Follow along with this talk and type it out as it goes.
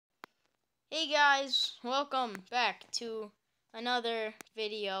Hey guys, welcome back to another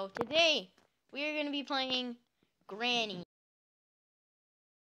video. Today, we are going to be playing Granny.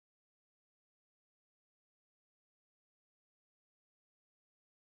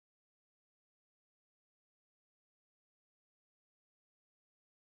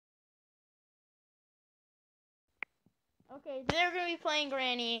 Okay, today we're going to be playing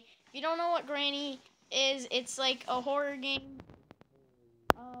Granny. If you don't know what Granny is, it's like a horror game.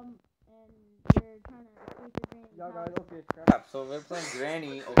 And you're trying to escape your Granny's Yo house. guys, okay, shut up. So we're playing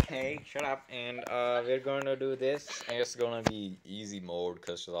Granny, okay? Shut up. And we're gonna do this. And it's gonna be easy mode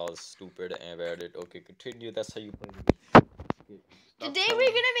because I was stupid and read it. Okay, continue. That's how you play the game. Today we're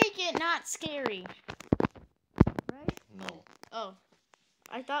going to make it not scary. Right? No. Oh.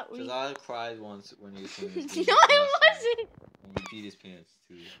 I thought we... Because I cried once when you seen this No, game I last time. wasn't! And you peed his pants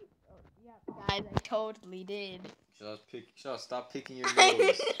too. Yeah, guys, I totally did. Shut up, stop picking your So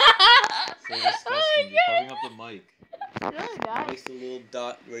nose. So disgusting. You're covering up the mic. No, guys. Makes a little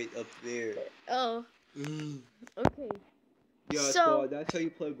dot right up there. Oh. Okay. Yeah, So that's how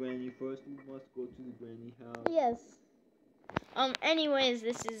you play Granny. First, we must go to the Granny house. yes. Anyways,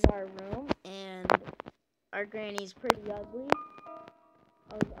 this is our room, and our Granny's pretty ugly.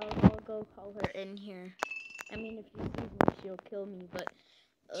 I'll go call her in here. I mean, if she sees me, she'll kill me. But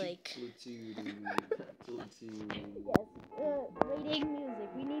like. Yes. Waiting music.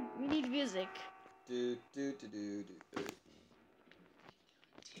 We need music. Do do do do do.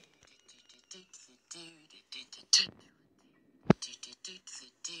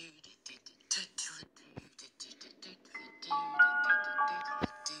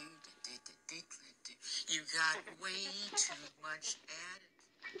 You got way too much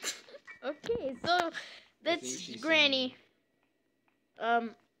Okay, so that's Granny.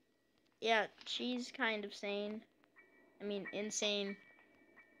 Yeah, she's kind of sane. I mean, insane.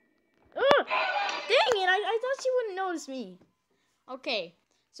 Ugh! Dang it, I thought she wouldn't notice me. Okay,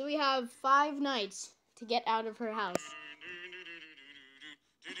 so we have 5 nights to get out of her house.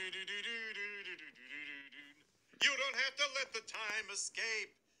 You don't have to let the time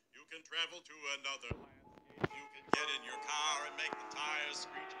escape. You can travel to another landscape. You can get in your car and make the tires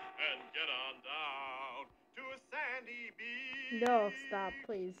screech and get on down to a sandy beach. No, stop,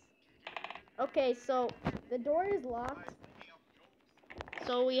 please. Okay, so the door is locked.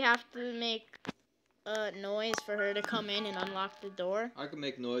 So we have to make a noise for her to come in and unlock the door. I can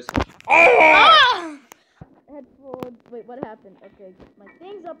make noise. Ah! Headphones. Wait, what happened? Okay, my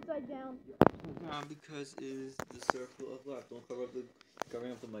thing's upside down. Because it is the circle of life. Don't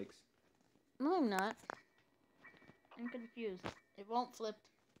covering up the mics. No, I'm not. I'm confused. It won't flip.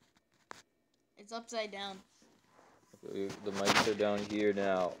 It's upside down. Okay, the mics are down here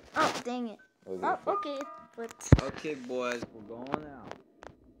now. Oh, dang it. Okay. Oh, okay, it flipped. Okay, boys, we're going out.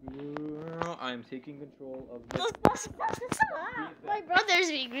 I'm taking control of the. My brother's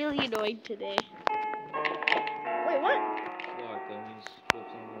being really annoyed today. Wait, what? Lock. That means flip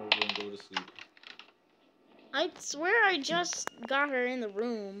something over and go to sleep. I swear I just got her in the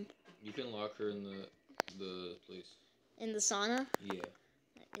room. You can lock her in the place. In the sauna? Yeah.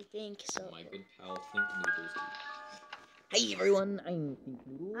 I think so. My good pal Think Noodles. Hey everyone, I'm Think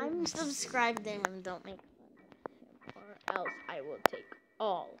Noodles. I'm subscribed to him. Don't make fun of him, or else I will take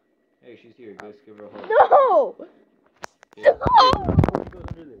all. Hey, she's here. Let's give her a hug. No! Yeah. No! Go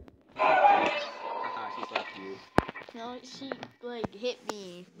under there. Haha, she slapped you. No, she like hit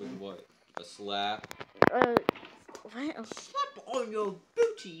me. With what? A slap? What? Slap on your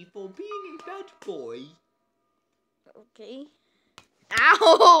booty for being a bad boy. Okay.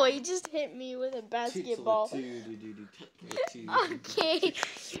 Ow! He just hit me with a basketball. Okay. Today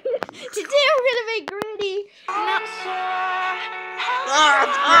we're gonna make Granny.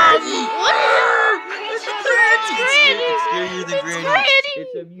 What is Granny? It's scarier than Granny. Granny.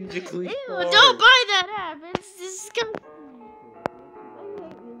 It's a musically. Ew, don't buy that app. It's disgusting.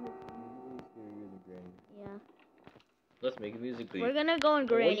 Yeah. Let's make it musically. We're gonna go in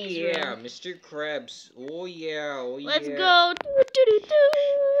Granny's Oh yeah, room. Mr. Krabs. Oh yeah, oh yeah. Let's go. Do do do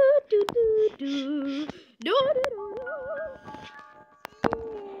do do do do do.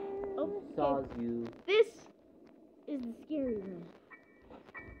 Okay. You. This is the scary room.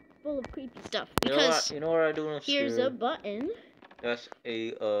 Full of creepy stuff. You Because know what I do? here's a button. That's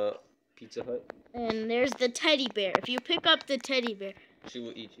a Pizza Hut. And there's the teddy bear. If you pick up the teddy bear. She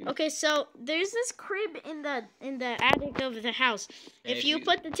will eat you. Okay, so there's this crib in the attic of the house. And If you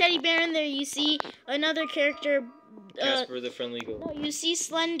put the teddy bear in there, you see another character. Casper the Friendly Ghost. No, you see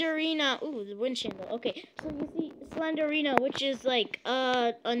Slenderina. Ooh, the wind channel. Okay, so you see Slenderina, which is like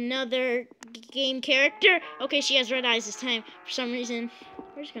another game character. Okay, she has red eyes this time for some reason.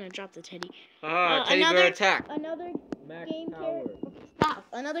 We're just gonna drop the teddy. Ah, teddy bear another- attack. Another Max game power. character. Stop.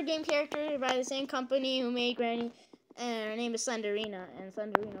 Another game character by the same company who made Granny, and her name is Slenderina. And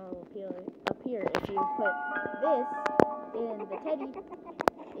Slenderina will appear if you put this in the teddy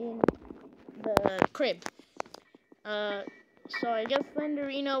in the crib. So I guess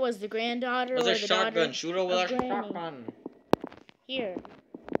Slenderina was the granddaughter With or a the shotgun. daughter. Shoot her with a of Granny. shotgun. Here.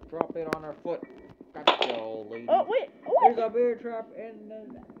 Drop it on her foot. Gotcha, old lady. Oh wait. There's What? a bear trap and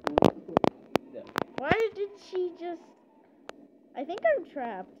Why did she just? I think I'm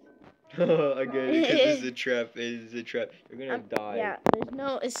trapped. I get it, because this is a trap. It is a trap. You're gonna die. Yeah. There's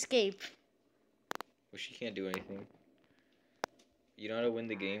no escape. Well, she can't do anything. You know how to win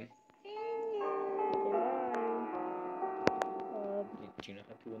the game? Do you know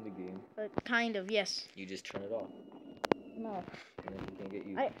how to win the game? Kind of, yes. You just turn it off. No. And then she can't get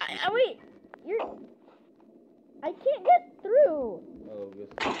you. Wait. I can't get through. Oh,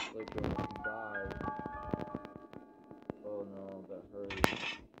 just like you're gonna die. Oh no, that hurt.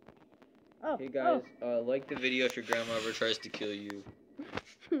 Oh. Hey guys, like the video if your grandma ever tries to kill you.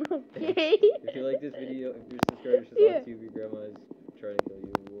 Okay. If you like this video, if your subscribers to Yeah. YouTube, your grandma is trying to kill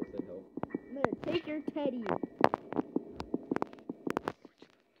you, we'll send help. There, take your teddy.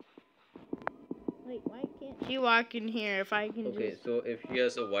 Wait, why can't she walk in here if I can Okay, just... so if she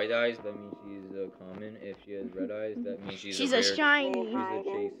has a white eyes, that means she's a common. If she has red eyes, that means she's She's a a rare. shiny. She's a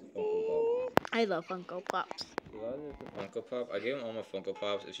Chase Funko Pop. I love Funko Pops. So that is a Funko Pop. I gave them all my Funko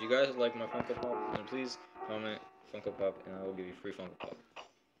Pops. If you guys like my Funko Pops, then please comment Funko Pop and I will give you free Funko Pop.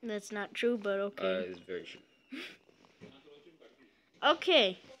 That's not true, but okay. It's very true.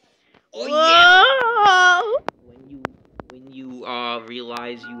 Okay. Oh Whoa! When you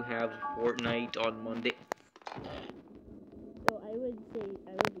realize you have Fortnite on Monday. So I would be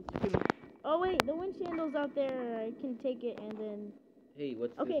screaming. Oh wait, the wind chandle's out there. I can take it and then... Hey,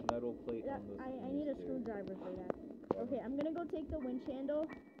 what's Okay, this metal plate on the I need a screwdriver for that. Okay, I'm gonna go take the wind chandle.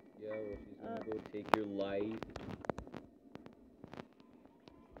 Yeah, well, she's gonna go take your life.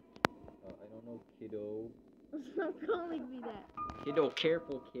 I don't know, kiddo. Stop calling me that. Kiddo,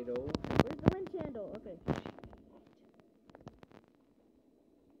 careful, kiddo. Where's the wind chandle? Okay.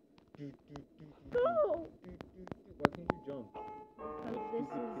 Go! Why can't you jump?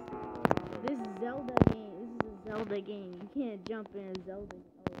 This is Zelda game. This is a Zelda game. You can't jump in a Zelda.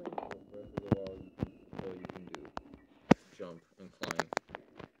 Oh wait. Breath of the Wild, all you can do. Jump and climb.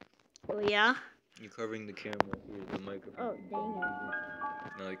 Oh yeah. You're covering the camera. Here's the microphone. Oh dang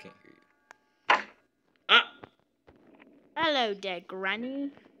No, I can't hear you. Ah! it. Hello there, Granny.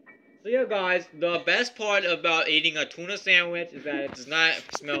 So yeah, guys, the best part about eating a tuna sandwich is that it does not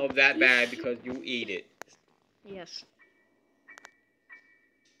smell that bad because you eat it. Yes.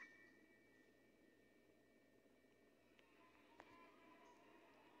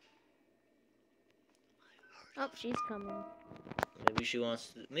 Oh, she's coming. Maybe she wants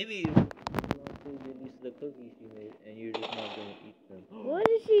to, maybe she wants to give you the cookies she made, and you're just not gonna eat them. What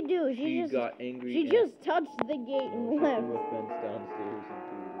did she do? She got angry. She and just touched the gate and she left. threw a fence downstairs and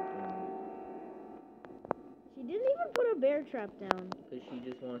threw it She didn't even put a bear trap down. because she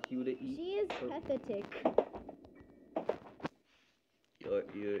just wants you to eat. She is pathetic. Your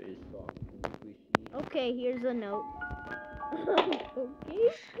ear is soft and squishy. Okay, here's a note. Okay,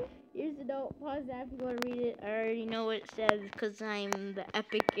 here's a note. Pause that if you want to read it. I already know what it says because I'm the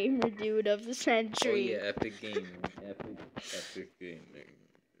epic gamer dude of the Oh century. yeah, epic gaming, epic gaming.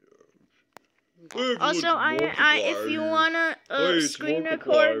 Also, if you wanna Hey, it's screen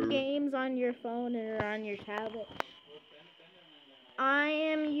Markiplier. record games on your phone or on your tablet, I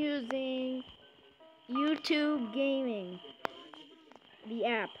am using YouTube Gaming, the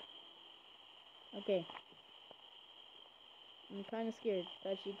app. Okay. I'm kind of scared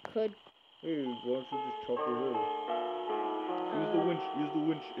that she could. Hey, why don't you just chop her head? Use the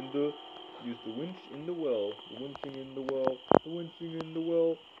winch in the well. The winching in the well. The winching in the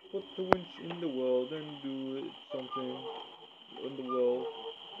well. Put the winch in the well, then do it something in the well.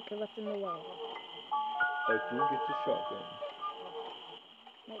 Okay, what's in the well? I think it's a shotgun.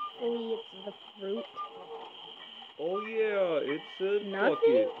 Hopefully it's the fruit. Oh yeah, it's a Nothing?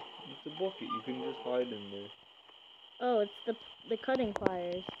 bucket. It's a bucket. You can just hide in there. Oh, it's the cutting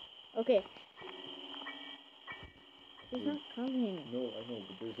pliers. Okay. He's not coming. No, I know,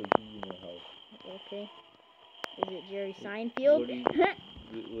 but there's a bee in your house. Okay. Is it Jerry Seinfeld?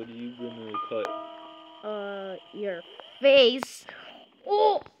 What are you gonna cut? Your face.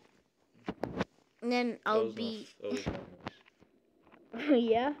 Oh! And then That I'll was be... not nice.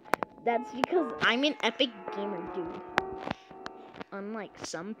 Yeah? That's because I'm an epic gamer, dude. Unlike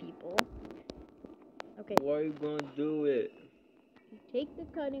some people. Okay. Why are you gonna do it? take the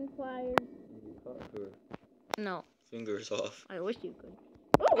cutting pliers. You cut her No, fingers off. I wish you could.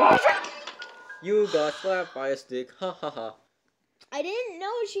 Oh, You got slapped by a stick. Ha ha ha. I didn't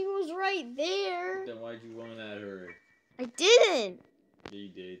know she was right there. Then why'd you run at her? I didn't. Yeah, you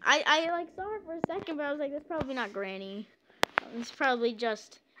did. I like saw her for a second, but I was like, that's probably not Granny. It's probably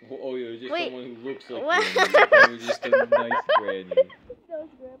just. Oh, you're just Wait, someone who looks like what? Granny. You're just a nice Granny. That was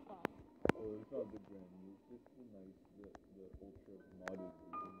Grandpa. Oh, it's not the Granny. It's just the nice, the ultra modern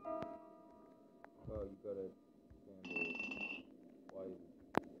version. Oh, you gotta handle.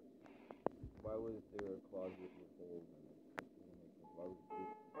 Why was there a closet with holes in it? Why was this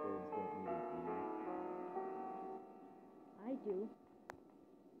clothes don't need a beard? I do.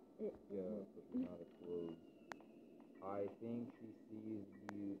 Yeah, but not a clothes. I think she sees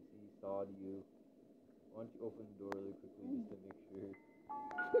you. She saw you. Why don't you open the door really quickly just to make sure?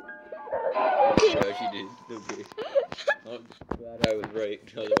 Yeah, she did. Okay. I'm glad I was right.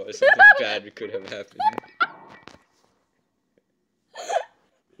 Otherwise, something bad could have happened.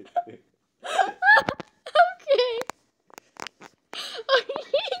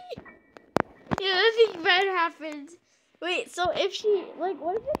 Yeah, nothing bad happened. Wait, so if she, like,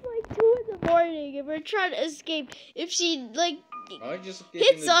 what if it's like 2 in the morning and we're trying to escape? If she, like, I just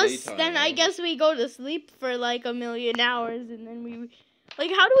hits us, then I guess we go to sleep for like a million hours and then we,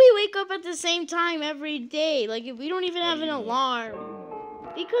 like, how do we wake up at the same time every day? Like, if we don't even have an alarm.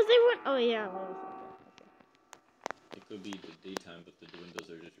 Because they weren't, oh yeah. It could be the daytime, but the windows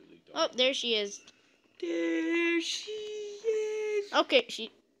are just really Oh, dark. there she is. There she is. Okay,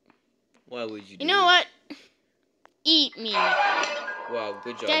 she, Why would you do you know what? Eat me. Wow,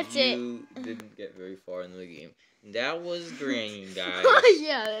 good job. That's you didn't get very far in the game. That was Granny, guys.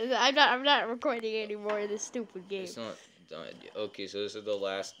 Yeah, I'm not recording anymore in this stupid game. It's not done yet. Okay, so this is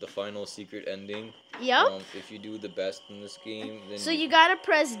the final secret ending. Yep. If you do the best in this game, then So you gotta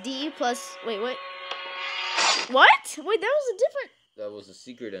press D plus. Wait, what? What? Wait, that was a different. that was a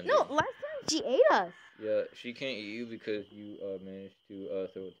secret ending. No, last time she ate us. Yeah, she can't eat you because you managed to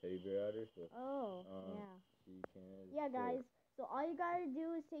throw a teddy bear at her. So Oh, yeah. She can't. Yeah, guys. So all you gotta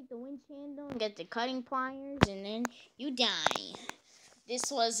do is take the winch handle and get the cutting pliers, and then you die.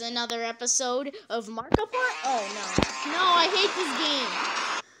 This was another episode of Markiplier. Oh no, no, I hate this game.